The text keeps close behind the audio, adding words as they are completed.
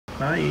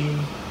Bye.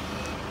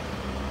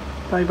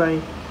 Bye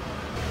bye.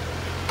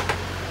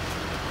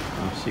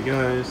 Off she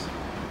goes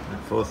at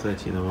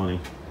 4:30 in the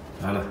morning.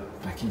 Lola,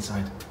 back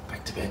inside,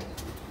 back to bed.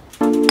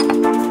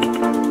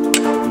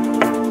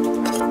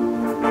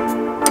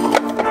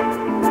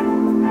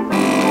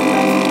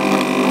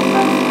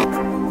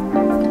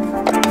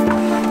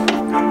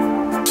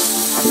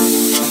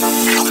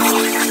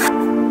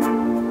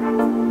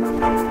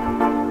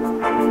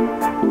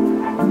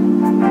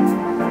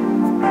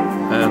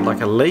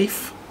 Like a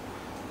leaf,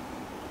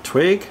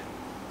 twig.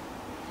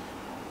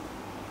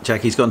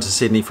 Jackie's gone to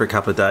Sydney for a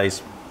couple of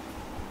days.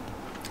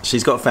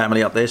 She's got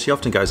family up there. She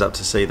often goes up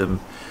to see them,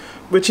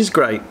 which is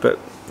great, but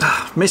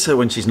miss her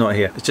when she's not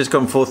here. It's just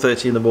gone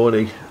 4:30 in the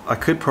morning. I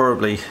could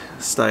probably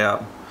stay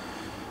up,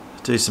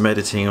 do some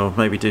editing or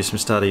maybe do some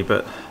study,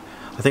 but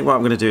I think what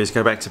I'm going to do is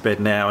go back to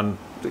bed now and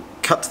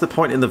cut to the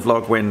point in the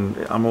vlog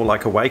when I'm all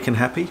like awake and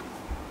happy.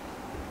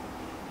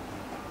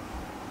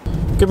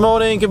 Good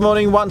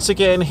morning once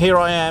again. Here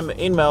I am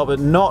in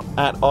Melbourne, not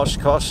at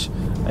Oshkosh.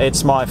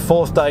 It's my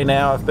 4th day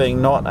now of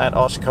being not at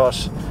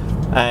Oshkosh,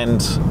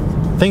 and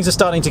things are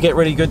starting to get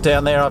really good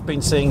down there. I've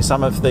been seeing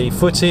some of the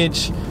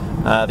footage,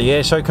 the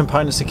air show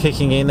components are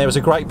kicking in. There was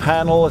a great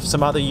panel of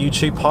some other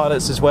YouTube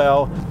pilots as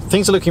well.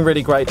 Things are looking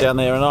really great down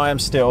there, and I am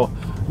still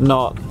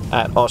not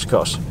at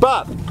Oshkosh.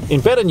 But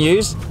in better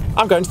news,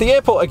 I'm going to the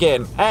airport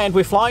again, and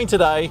we're flying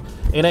today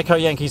in Echo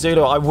Yankee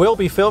Zulu. I will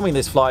be filming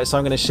this flight, so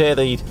I'm going to share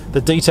the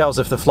details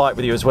of the flight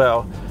with you as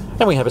well.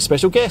 And we have a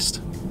special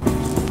guest.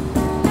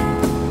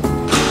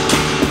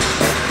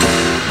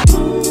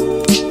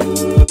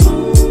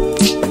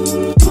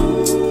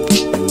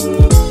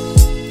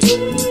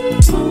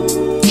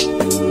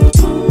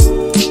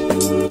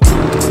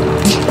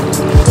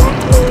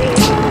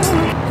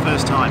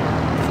 First time.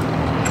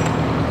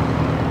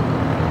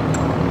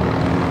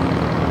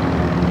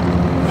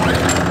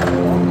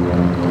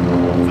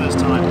 First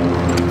time.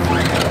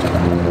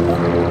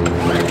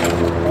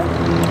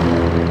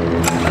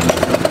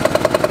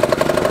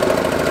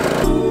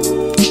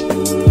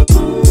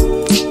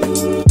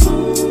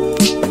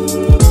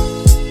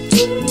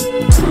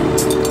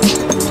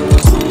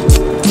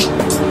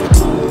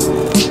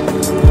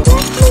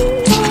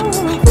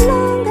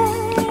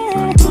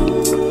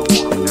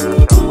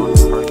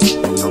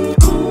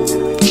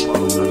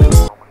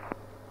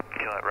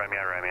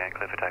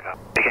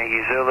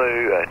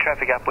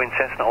 Traffic upwind,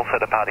 Cessna also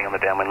departing on the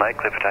downwind leg,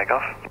 clear for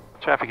takeoff.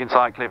 Traffic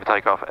inside, clear for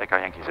takeoff, Echo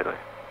Yankee Zulu.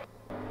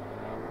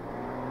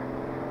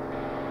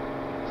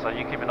 So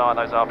you keep an eye on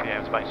those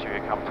RPMs, make sure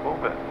you're comfortable,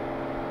 but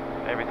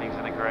everything's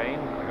in the green.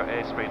 I've got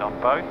airspeed on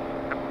both.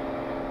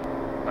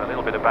 A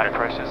little bit of back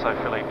pressure so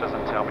Phillip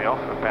doesn't tell me off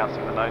for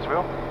bouncing the nose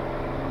wheel.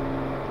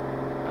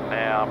 And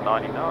now I'm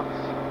 90 knots.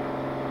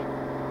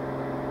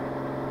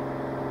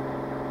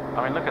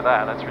 I mean, look at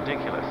that, that's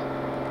ridiculous.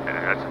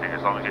 Yeah, that's the thing,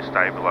 as long as you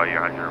stay below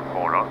your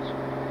 104 knots.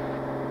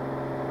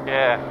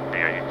 Yeah.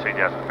 Yeah, you're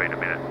 2,000 feet a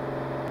minute.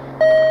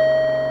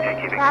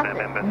 Traffic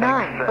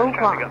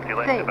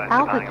 901, safe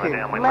altitude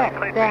less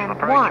than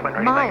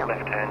 1 mile.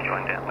 Left turn,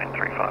 join downwind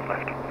 35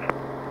 left.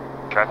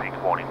 Traffic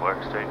warning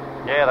works too.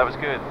 Yeah, that was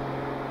good.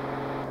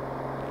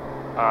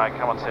 Alright,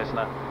 come on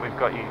Cessna, we've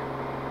got you.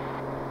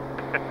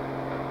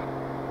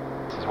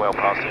 This is well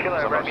past him,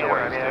 because I'm not sure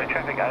what he's doing.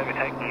 Traffic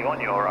overtaking you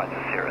on your right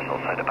to Cirrus,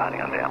 also departing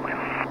on downwind.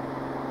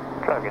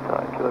 Traffic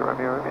inside, Kilo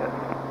Romeo.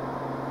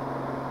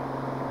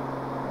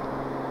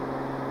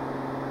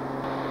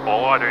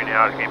 All I do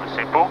now to keep it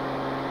simple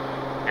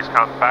is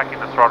come back in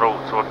the throttle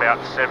to about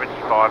 75%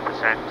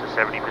 to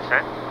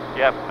 70%.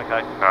 Yep,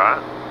 okay. Alright.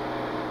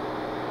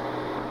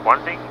 One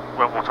thing,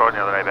 when we were talking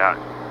the other day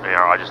about, you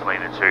know, I just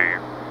lean it to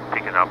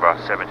pick a number,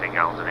 17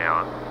 gallons an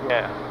hour.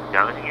 Yeah. The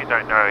only thing you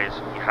don't know is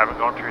you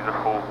haven't gone through the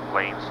full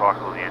lean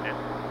cycle of the engine.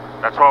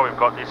 That's why we've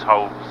got this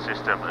whole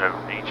system of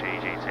each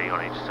EGT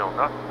on each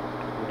cylinder.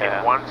 Yeah.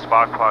 If one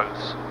spark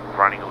plug's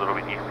running a little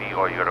bit iffy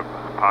or you've got a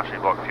partially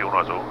blocked fuel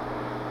nozzle,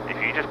 if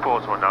you just pull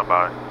it to a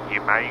number,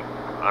 you may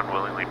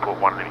unwillingly put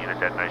one of them in a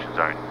detonation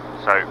zone.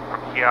 So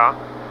from here,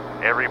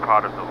 every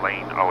part of the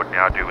lean I would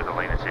now do with a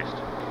lean assist.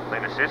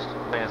 Lean assist.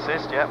 Lean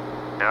assist, yep.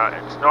 Now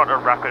it's not a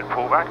rapid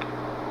pullback,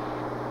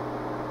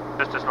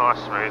 just a nice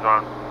smooth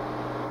one.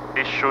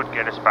 This should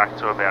get us back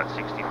to about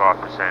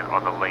 65%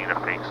 on the leaner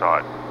peak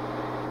side.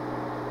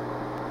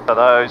 So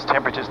those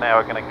temperatures now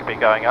are going to be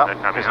going up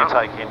because you're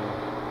up. taking,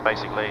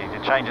 basically,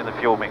 you're changing the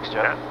fuel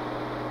mixture. Yeah.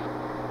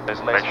 There's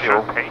less It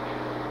fuel. should peak.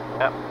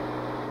 Yep.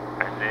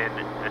 And then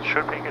it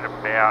should peak at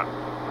about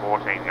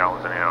 14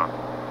 gallons an hour,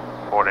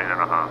 14 and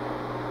a half.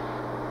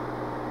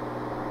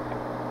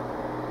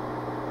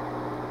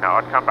 Now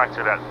I'd come back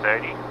to about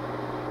 30,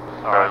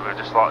 so we're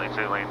just slightly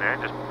too lean there,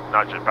 just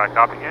nudge it back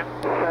up again,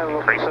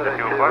 increase the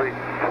fuel flow,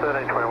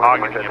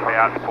 targeting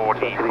about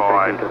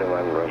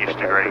 45-ish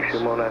degrees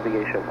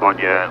on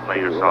your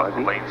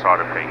lean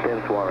side of peak.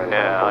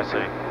 Yeah, I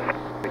see.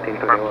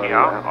 From here,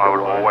 I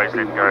would always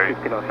then go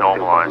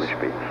normalise.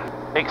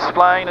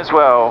 Explain as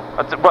well,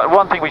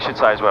 one thing we should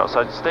say as well,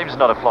 so Steve's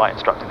not a flight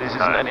instructor, this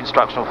isn't an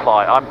instructional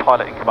flight. I'm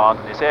pilot in command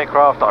of this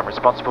aircraft, I'm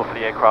responsible for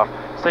the aircraft.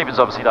 Stephen's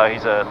obviously, though,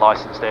 he's a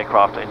licensed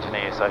aircraft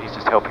engineer, so he's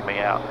just helping me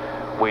out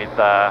with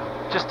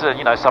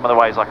you know, some of the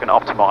ways I can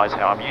optimise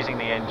how I'm using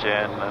the engine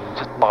and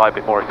just fly a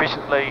bit more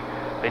efficiently,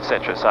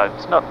 etc. So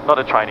it's not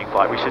a training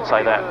flight, we should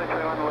say that.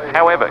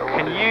 However,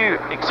 can you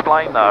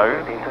explain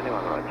though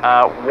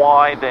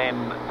why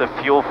then the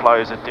fuel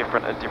flows are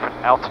different at different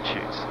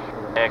altitudes?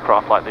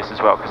 Aircraft like this as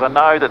well, because I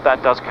know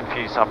that does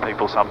confuse some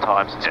people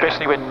sometimes,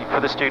 especially when for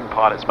the student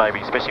pilots maybe,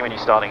 especially when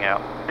you're starting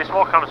out. This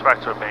more comes back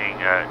to it being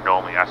a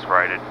normally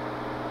aspirated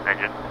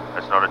engine.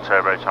 It's not a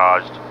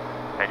turbocharged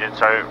engine,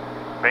 so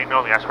being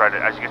normally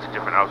aspirated, as you get to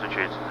different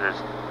altitudes, there's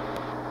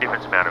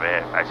different amount of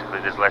air. Basically,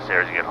 there's less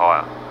air as you get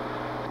higher,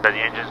 so the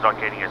engine's not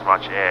getting as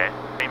much air.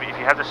 If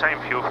you have the same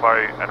fuel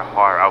flow at a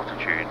higher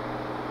altitude,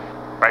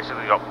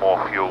 basically got more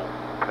fuel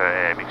per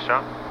air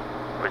mixture,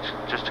 which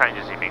just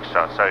changes the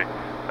mixture. So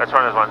that's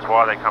one of those ones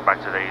why they come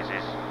back to these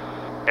is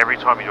every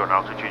time you do an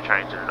altitude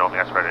change in a normally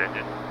aspirated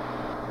engine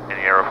in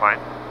the aeroplane,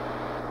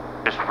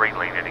 just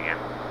re-lean it again.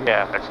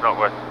 Yeah. It's not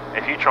worth.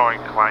 If you try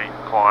and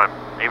climb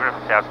even if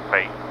 1,000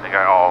 feet and go,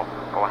 oh,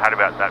 well, I had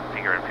about that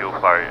figure in fuel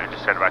flow and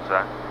just set it back to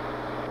that,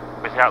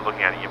 without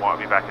looking at it, you might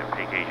be back at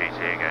peak EGT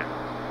again.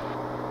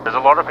 There's a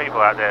lot of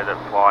people out there that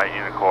fly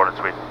in accordance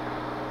with,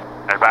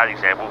 and a bad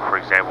example, for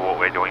example, what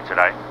we're doing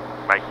today,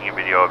 making a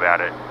video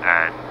about it,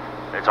 and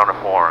it's on a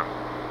forum.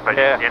 But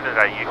at the end of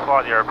the day, you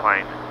fly the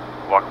aeroplane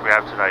like we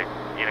have today,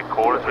 in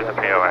accordance with the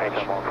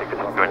POH,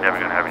 you're never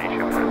going to have an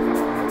issue with it.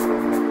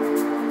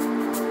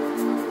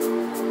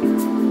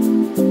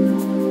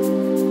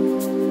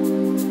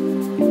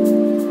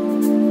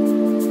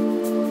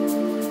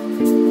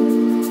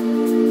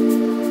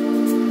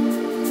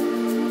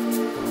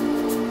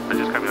 So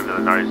just coming under the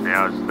nose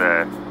now is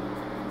the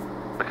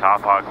car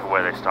park for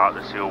where they start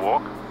the seal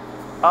walk.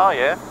 Oh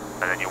yeah.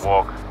 And then you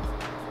walk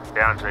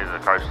down to either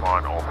the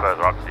coastline or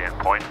further up to the end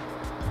point,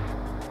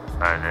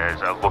 and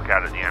there's a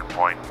lookout at the end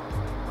point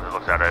that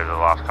looks out over the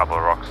last couple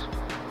of rocks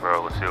where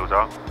all the seals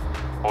are.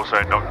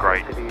 Also not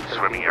great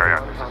swimming area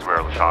because this is where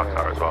all the sharks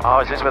are as well. Oh,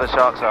 is this where the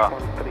sharks are?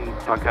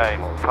 Okay,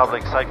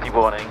 public safety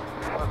warning.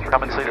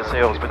 Come and see the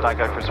seals, but don't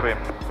go for a swim.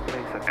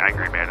 An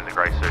angry man in a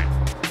grey suit.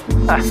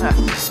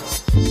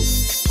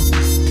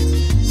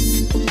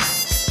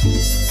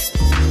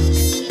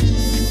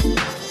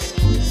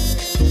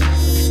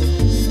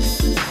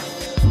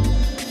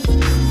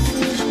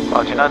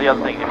 Oh, do you know the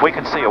other thing? If we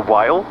can see a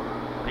whale,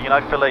 you know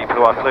Philippe,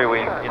 who I flew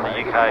with in the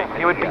UK,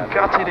 he would be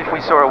gutted if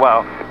we saw a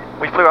whale.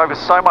 We flew over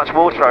so much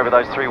water over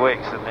those 3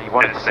 weeks and he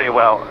wanted to see a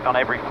whale on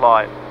every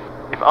flight.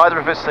 If either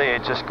of us see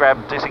it, just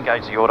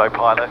disengage the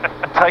autopilot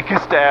and take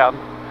us down.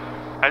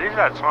 And is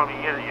that time of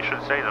year that you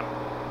should see them?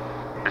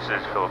 This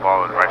is Phillip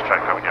Island Race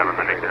Track coming down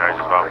underneath your nose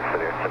as well.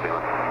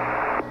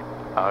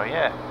 Oh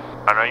yeah.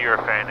 I know you're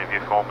a fan of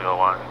your Formula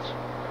Ones,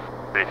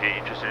 but if you're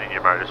interested in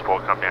your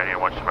motorsport, come down here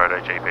and watch the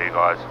MotoGP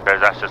guys,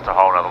 because that's just a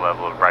whole other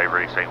level of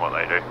bravery seeing what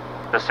they do.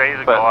 To see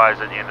the guys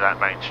at the end of that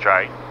main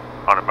straight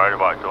on a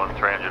motorbike doing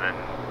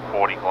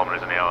 340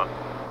 kilometres an hour,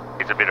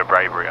 it's a bit of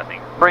bravery, I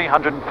think.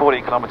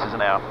 340 kilometres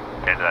an hour?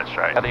 End of that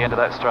straight. At the end of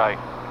that straight.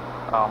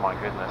 Oh my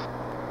goodness.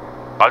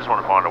 I just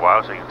want to find a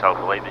whale so you can tell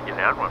Philippe that you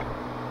found one.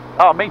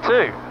 Oh, me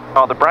too.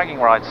 Oh, the bragging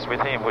rights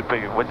with him would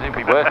be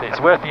worth it. It's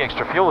worth the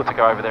extra fuel to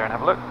go over there and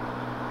have a look.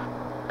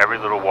 Every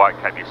little white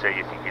cap you see,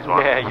 you think he's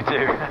one. Yeah, you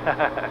do.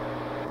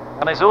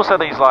 And there's also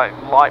these like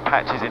light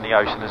patches in the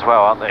ocean as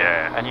well, aren't there?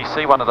 Yeah. And you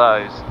see one of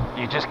those,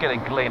 you just get a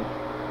glint,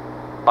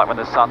 like when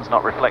the sun's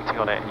not reflecting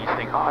on it, and you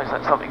think, oh, is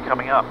that something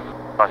coming up?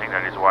 I think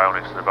that is a whale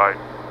next to the boat.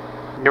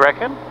 You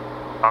reckon?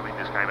 Something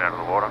just came out of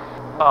the water.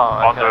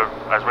 Oh, okay.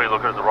 As we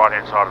look at the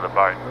right-hand side of the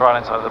boat. Right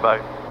hand side of the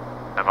boat.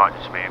 It might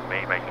just be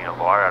me making a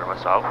liar out of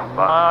myself.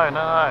 But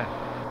no.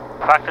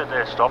 The fact that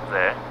they're stopped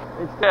there.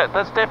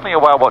 That's definitely a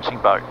whale watching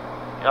boat.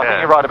 I think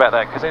you're right about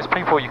that, because there's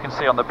people you can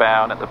see on the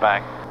bow and at the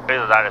back.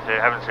 Either that, if they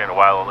haven't seen a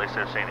whale, at least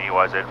they've seen the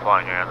EYZ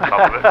flying around the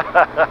top of it.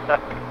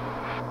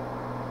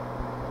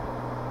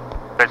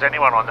 If there's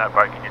anyone on that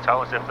boat, can you tell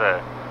us if the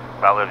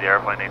belly of the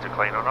aeroplane needs a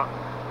clean or not?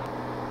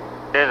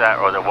 Either that,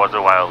 or there was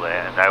a whale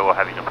there and they were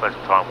having a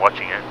pleasant time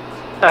watching it,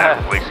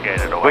 and we scared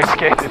it away. We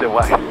scared it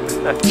away.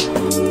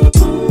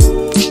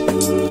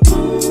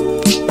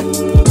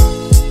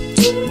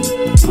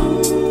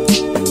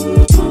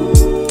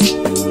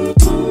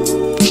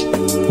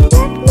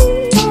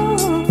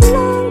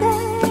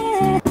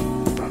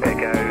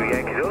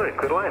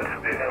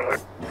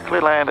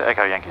 Clear land,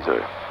 Echo Yankee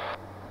Zulu.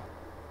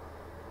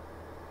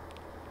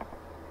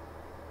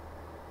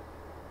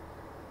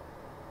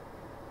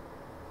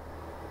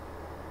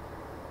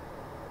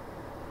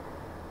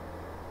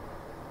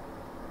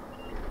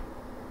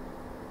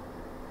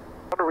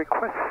 Want to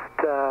request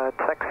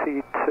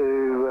taxi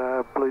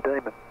to Blue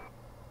Demon.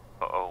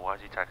 Uh-oh, why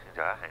is he taxiing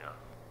to our hangar?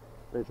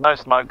 There's no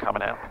smoke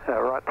coming out.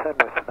 Right, 10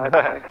 minutes, no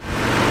thanks.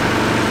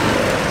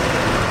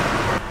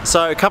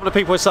 So a couple of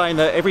people were saying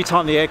that every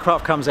time the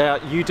aircraft comes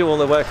out, you do all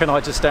the work and I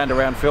just stand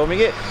around filming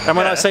it. And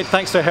when I said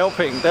thanks for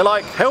helping, they're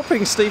like,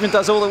 helping? Stephen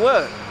does all the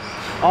work.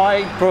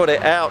 I brought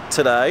it out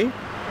today,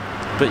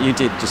 but you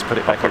did just put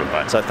it back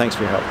in. So thanks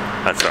for your help.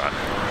 That's all right.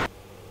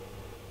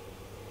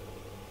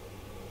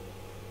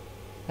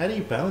 How do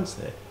you balance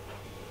there?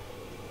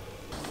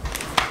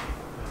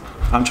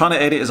 I'm trying to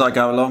edit as I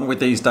go along with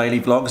these daily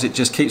vlogs. It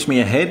just keeps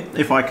me ahead.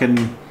 If I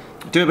can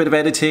do a bit of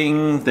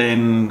editing,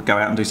 then go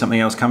out and do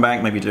something else, come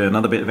back, maybe do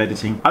another bit of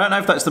editing. I don't know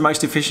if that's the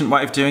most efficient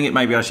way of doing it.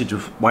 Maybe I should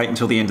just wait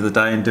until the end of the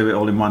day and do it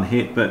all in one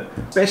hit. But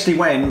especially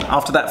when,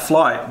 after that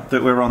flight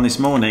that we're on this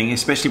morning,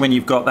 especially when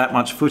you've got that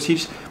much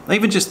footage,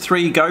 even just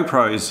 3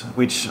 GoPros,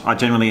 which I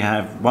generally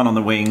have, one on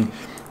the wing,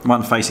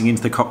 one facing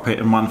into the cockpit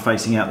and one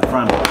facing out the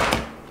front.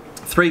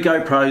 3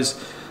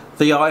 GoPros,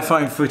 the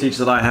iPhone footage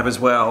that I have as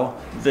well,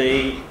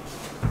 the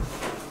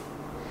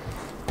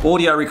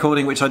audio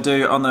recording which I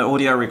do on the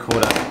audio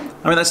recorder.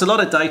 I mean, that's a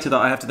lot of data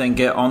that I have to then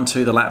get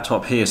onto the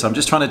laptop here, so I'm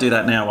just trying to do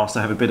that now whilst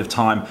I have a bit of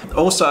time.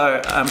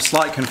 Also,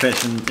 slight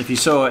confession, if you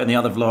saw it in the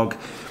other vlog,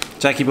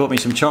 Jackie bought me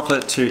some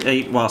chocolate to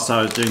eat whilst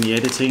I was doing the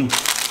editing.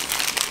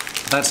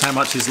 That's how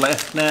much is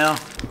left now.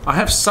 I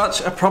have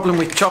such a problem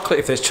with chocolate.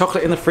 If there's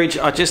chocolate in the fridge,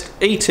 I just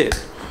eat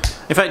it.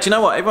 In fact, you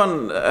know what?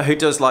 Everyone who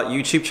does like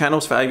YouTube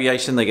channels for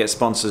aviation, they get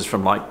sponsors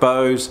from like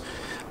Bose,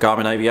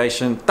 Garmin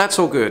Aviation. That's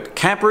all good.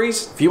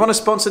 Cadbury's, if you want to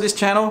sponsor this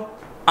channel,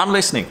 I'm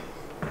listening.